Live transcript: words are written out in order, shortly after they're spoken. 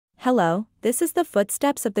Hello, this is the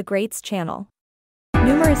Footsteps of the Greats channel.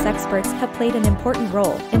 Numerous experts have played an important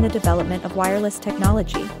role in the development of wireless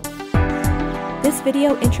technology. This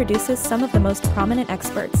video introduces some of the most prominent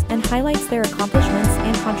experts and highlights their accomplishments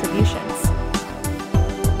and contributions.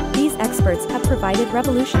 These experts have provided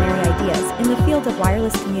revolutionary ideas in the field of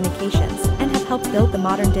wireless communications and have helped build the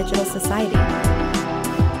modern digital society.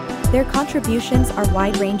 Their contributions are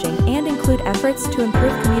wide-ranging and include efforts to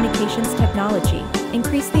improve communications technology,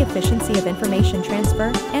 increase the efficiency of information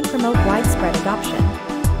transfer, and promote widespread adoption.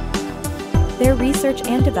 Their research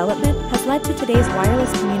and development has led to today's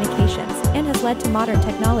wireless communications and has led to modern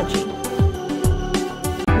technology.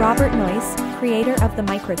 Robert Noyce, creator of the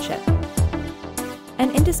microchip.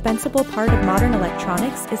 An indispensable part of modern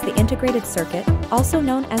electronics is the integrated circuit, also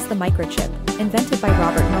known as the microchip, invented by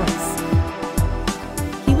Robert Noyce.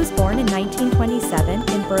 He was born in 1927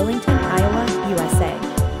 in Burlington, Iowa, USA.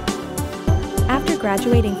 After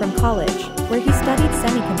graduating from college, where he studied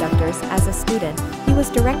semiconductors as a student, he was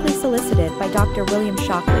directly solicited by Dr. William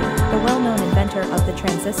Shockley, the well-known inventor of the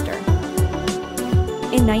transistor.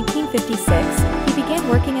 In 1956, he began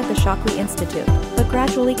working at the Shockley Institute, but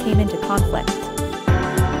gradually came into conflict.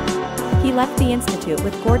 He left the institute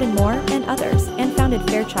with Gordon Moore and others and founded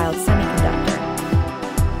Fairchild Semiconductor.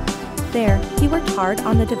 There, he worked hard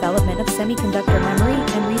on the development of semiconductor memory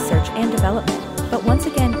and research and development, but once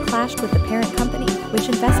again clashed with the parent company, which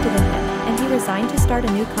invested in him, and he resigned to start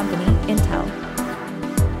a new company, Intel.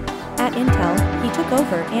 At Intel, he took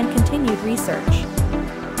over and continued research.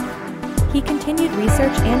 He continued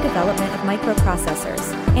research and development of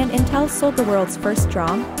microprocessors, and Intel sold the world's first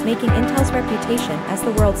DRAM, making Intel's reputation as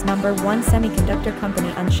the world's #1 semiconductor company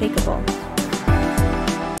unshakable.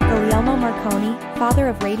 Guglielmo Marconi, father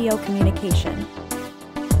of radio communication.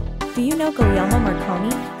 Do you know Guglielmo Marconi,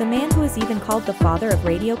 the man who is even called the father of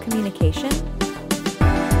radio communication?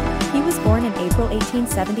 He was born in April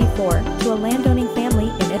 1874 to a landowning family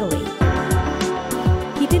in Italy.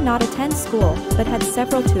 He did not attend school, but had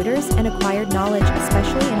several tutors and acquired knowledge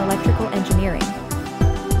especially in electrical engineering.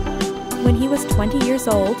 When he was 20 years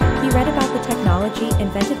old, he read about the technology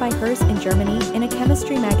invented by Hertz in Germany in a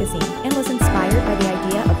chemistry magazine and was inspired by the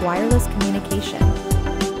idea of wireless communication.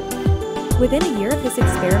 Within a year of his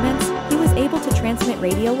experiments, he was able to transmit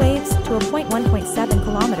radio waves to a point 1.7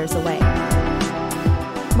 kilometers away.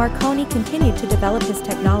 Marconi continued to develop his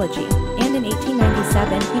technology, and in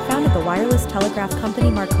 1897 he founded the wireless telegraph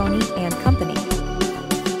company Marconi and Company.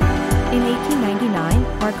 In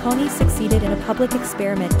 1899, Marconi succeeded in a public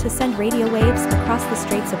experiment to send radio waves across the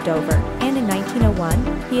Straits of Dover, and in 1901,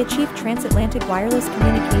 he achieved transatlantic wireless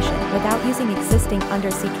communication without using existing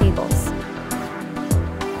undersea cables.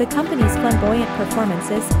 The company's flamboyant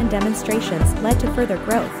performances and demonstrations led to further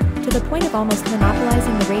growth, to the point of almost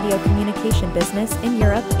monopolizing the radio communication business in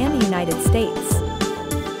Europe and the United States.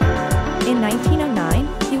 In 1909,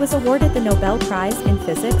 he was awarded the Nobel Prize in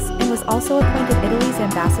Physics and was also appointed Italy's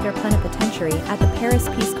ambassador plenipotentiary at the Paris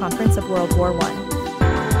Peace Conference of World War I.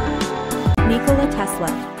 Nikola Tesla,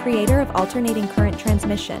 creator of alternating current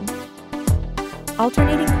transmission.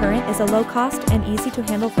 Alternating current is a low-cost and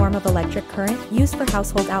easy-to-handle form of electric current used for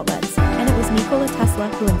household outlets, and it was Nikola Tesla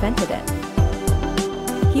who invented it.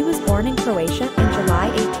 He was born in Croatia in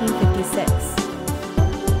July 1856.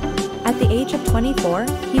 At the age of 24,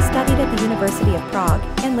 he studied at the University of Prague,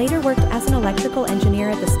 and later worked as an electrical engineer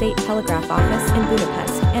at the State Telegraph Office in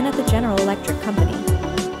Budapest and at the General Electric Company.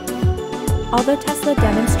 Although Tesla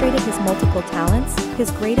demonstrated his multiple talents,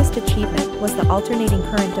 his greatest achievement was the alternating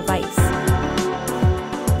current device.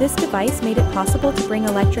 This device made it possible to bring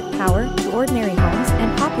electric power to ordinary homes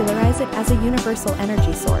and popularize it as a universal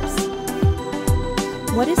energy source.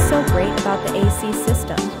 What is so great about the AC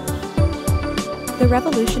system? The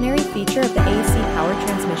revolutionary feature of the AC power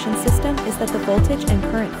transmission system is that the voltage and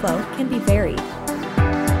current flow can be varied.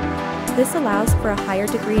 This allows for a higher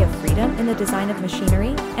degree of freedom in the design of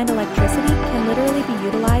machinery, and electricity can literally be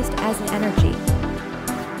utilized as an energy.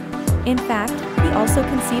 In fact, he also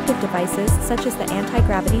conceived of devices such as the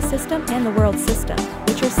anti-gravity system and the world system,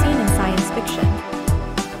 which are seen in science fiction.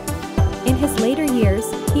 In his later years,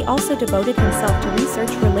 he also devoted himself to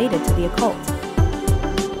research related to the occult.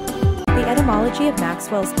 The Etymology of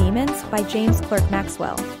Maxwell's Demons by James Clerk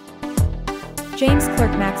Maxwell. James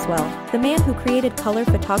Clerk Maxwell, the man who created color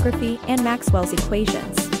photography and Maxwell's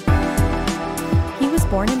equations. He was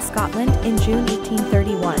born in Scotland in June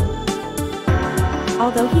 1831.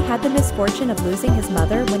 Although he had the misfortune of losing his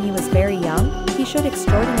mother when he was very young, he showed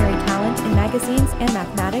extraordinary talent in magazines and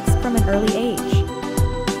mathematics from an early age.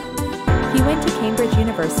 He went to Cambridge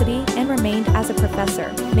University and remained as a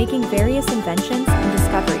professor, making various inventions and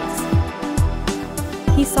discoveries.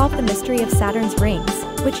 He solved the mystery of Saturn's rings,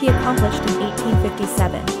 which he accomplished in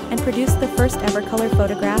 1857, and produced the first ever color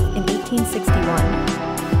photograph in 1861.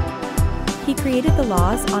 He created the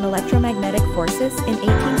laws on electromagnetic forces in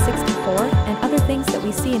 1864 and other things that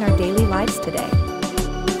we see in our daily lives today.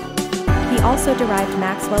 He also derived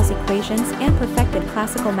Maxwell's equations and perfected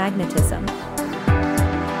classical magnetism.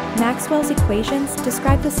 Maxwell's equations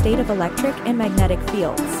describe the state of electric and magnetic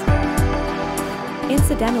fields.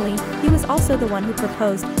 Incidentally, he was also the one who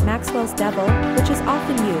proposed Maxwell's devil, which is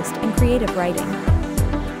often used in creative writing.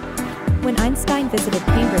 When Einstein visited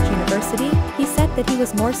Cambridge University, he said that he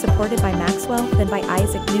was more supported by Maxwell than by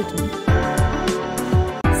Isaac Newton.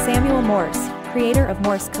 Samuel Morse, creator of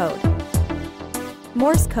Morse code.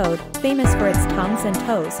 Morse code, famous for its tongues and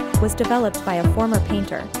toes, was developed by a former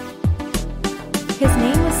painter. His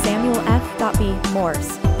name was Samuel F.B.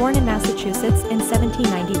 Morse, born in Massachusetts in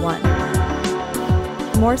 1791.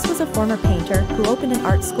 Morse was a former painter who opened an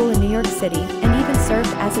art school in New York City and even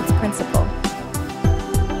served as its principal.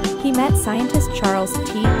 He met scientist Charles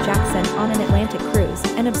T. Jackson on an Atlantic cruise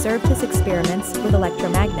and observed his experiments with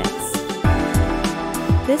electromagnets.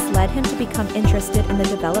 This led him to become interested in the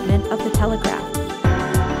development of the telegraph.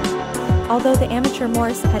 Although the amateur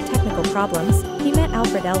Morse had technical problems, he met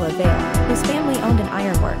Alfred L. Vail, whose family owned an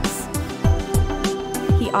ironworks.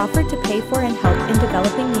 He offered to pay for and help in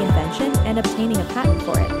developing the invention and obtaining a patent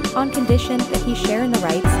for it, on condition that he share in the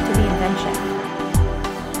rights to the invention.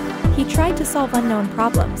 He tried to solve unknown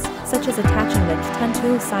problems, such as attaching the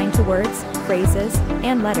tongue sign to words, phrases,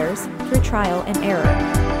 and letters, through trial and error.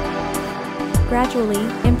 Gradually,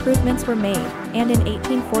 improvements were made, and in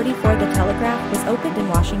 1844 the telegraph was opened in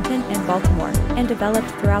Washington and Baltimore, and developed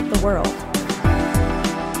throughout the world.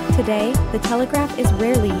 Today, the telegraph is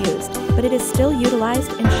rarely used, but it is still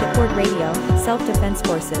utilized in shipboard radio, self-defense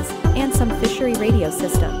forces, and some fishery radio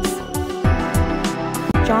systems.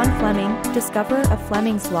 John Fleming, discoverer of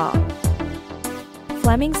Fleming's Law.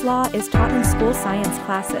 Fleming's Law is taught in school science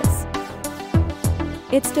classes.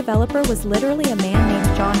 Its developer was literally a man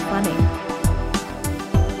named John Fleming.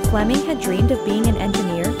 Fleming had dreamed of being an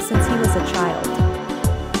engineer since he was a child.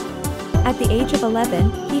 At the age of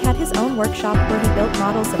 11, he had his own workshop where he built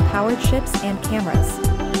models of powered ships and cameras.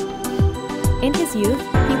 In his youth,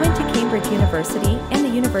 he went to Cambridge University and the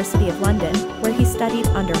University of London, where he studied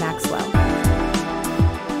under Maxwell.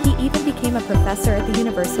 He even became a professor at the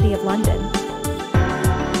University of London.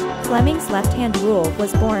 Fleming's left-hand rule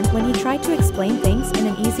was born when he tried to explain things in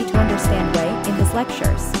an easy-to-understand way in his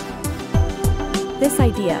lectures. This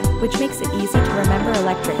idea, which makes it easy to remember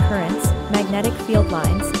electric currents, magnetic field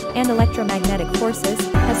lines, and electromagnetic forces,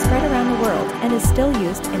 has spread around the world and is still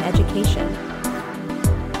used in education.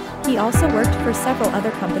 He also worked for several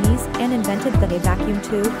other companies and invented the vacuum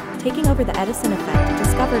tube, taking over the Edison effect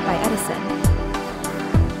discovered by Edison.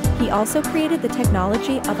 He also created the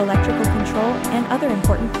technology of electrical control and other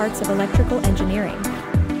important parts of electrical engineering.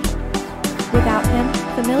 Without him,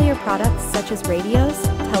 familiar products such as radios,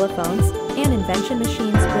 telephones, and invention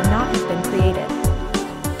machines would not have been created.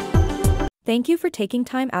 Thank you for taking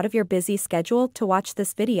time out of your busy schedule to watch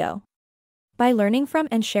this video. By learning from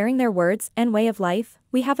and sharing their words and way of life,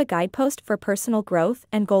 we have a guidepost for personal growth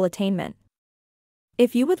and goal attainment.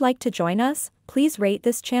 If you would like to join us, please rate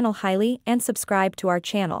this channel highly and subscribe to our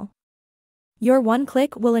channel. Your one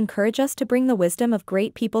click will encourage us to bring the wisdom of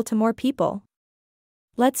great people to more people.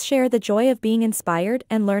 Let's share the joy of being inspired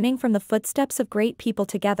and learning from the footsteps of great people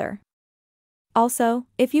together. Also,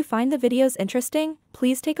 if you find the videos interesting,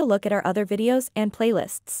 please take a look at our other videos and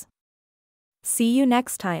playlists. See you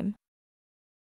next time.